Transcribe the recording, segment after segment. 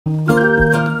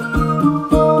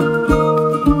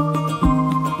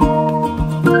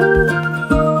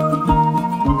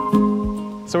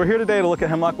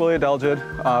Hemlock woolly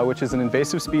adelgid, which is an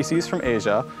invasive species from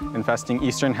Asia, infesting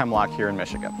eastern hemlock here in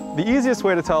Michigan. The easiest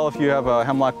way to tell if you have a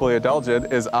hemlock woolly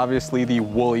adelgid is obviously the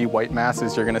woolly white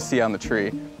masses you're going to see on the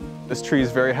tree. This tree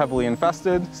is very heavily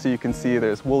infested, so you can see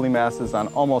there's woolly masses on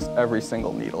almost every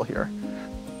single needle here.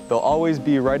 They'll always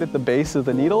be right at the base of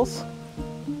the needles,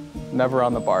 never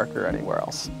on the bark or anywhere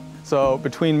else. So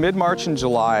between mid-March and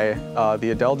July,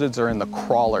 the adelgids are in the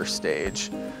crawler stage,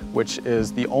 which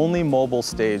is the only mobile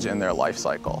stage in their life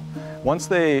cycle. Once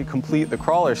they complete the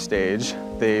crawler stage,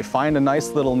 they find a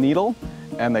nice little needle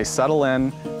and they settle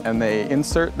in and they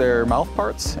insert their mouth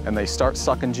parts and they start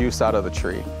sucking juice out of the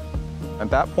tree. At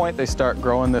that point, they start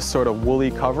growing this sort of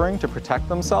woolly covering to protect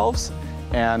themselves,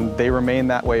 and they remain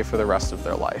that way for the rest of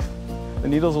their life. The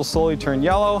needles will slowly turn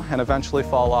yellow and eventually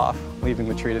fall off, leaving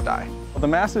the tree to die. The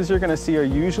masses you're going to see are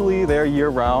usually there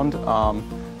year-round.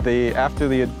 After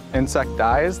the insect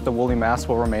dies, the woolly mass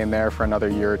will remain there for another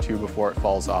year or two before it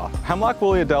falls off. Hemlock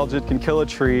woolly adelgid can kill a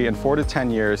tree in 4 to 10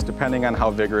 years, depending on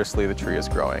how vigorously the tree is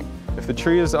growing. If the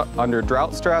tree is under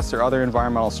drought stress or other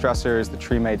environmental stressors, the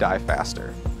tree may die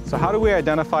faster. So how do we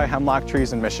identify hemlock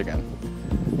trees in Michigan?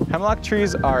 Hemlock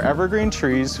trees are evergreen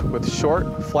trees with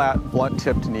short, flat,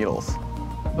 blunt-tipped needles.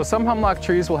 So some hemlock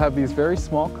trees will have these very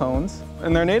small cones.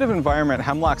 In their native environment,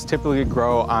 hemlocks typically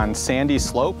grow on sandy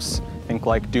slopes, think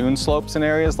like dune slopes and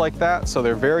areas like that, so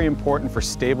they're very important for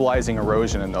stabilizing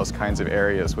erosion in those kinds of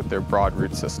areas with their broad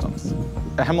root systems.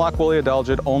 A hemlock woolly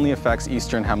adelgid only affects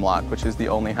eastern hemlock, which is the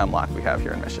only hemlock we have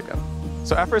here in Michigan.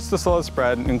 So efforts to slow the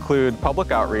spread include public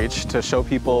outreach to show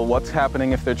people what's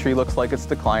happening if their tree looks like it's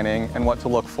declining and what to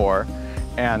look for,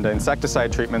 and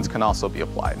insecticide treatments can also be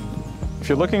applied. If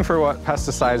you're looking for what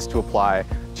pesticides to apply,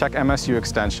 check MSU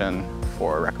Extension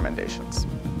for recommendations.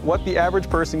 What the average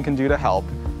person can do to help: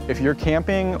 if you're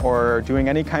camping or doing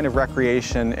any kind of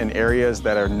recreation in areas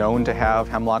that are known to have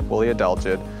hemlock woolly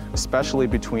adelgid, especially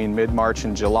between mid-March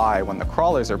and July when the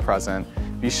crawlers are present,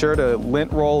 be sure to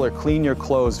lint roll or clean your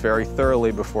clothes very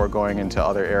thoroughly before going into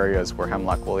other areas where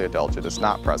hemlock woolly adelgid is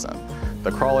not present.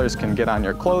 The crawlers can get on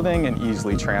your clothing and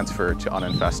easily transfer to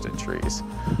uninfested trees.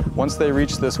 Once they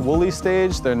reach this woolly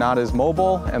stage, they're not as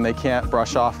mobile and they can't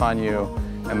brush off on you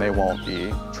and they won't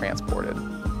be transported.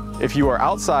 If you are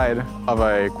outside of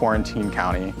a quarantine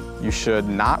county, you should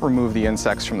not remove the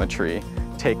insects from the tree.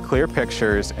 Take clear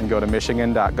pictures and go to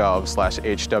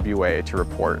michigan.gov/HWA to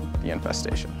report the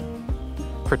infestation.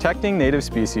 Protecting native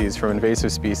species from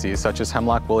invasive species such as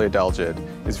hemlock woolly adelgid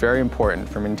is very important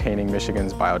for maintaining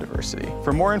Michigan's biodiversity.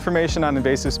 For more information on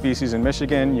invasive species in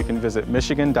Michigan, you can visit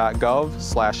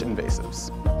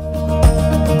michigan.gov/invasives.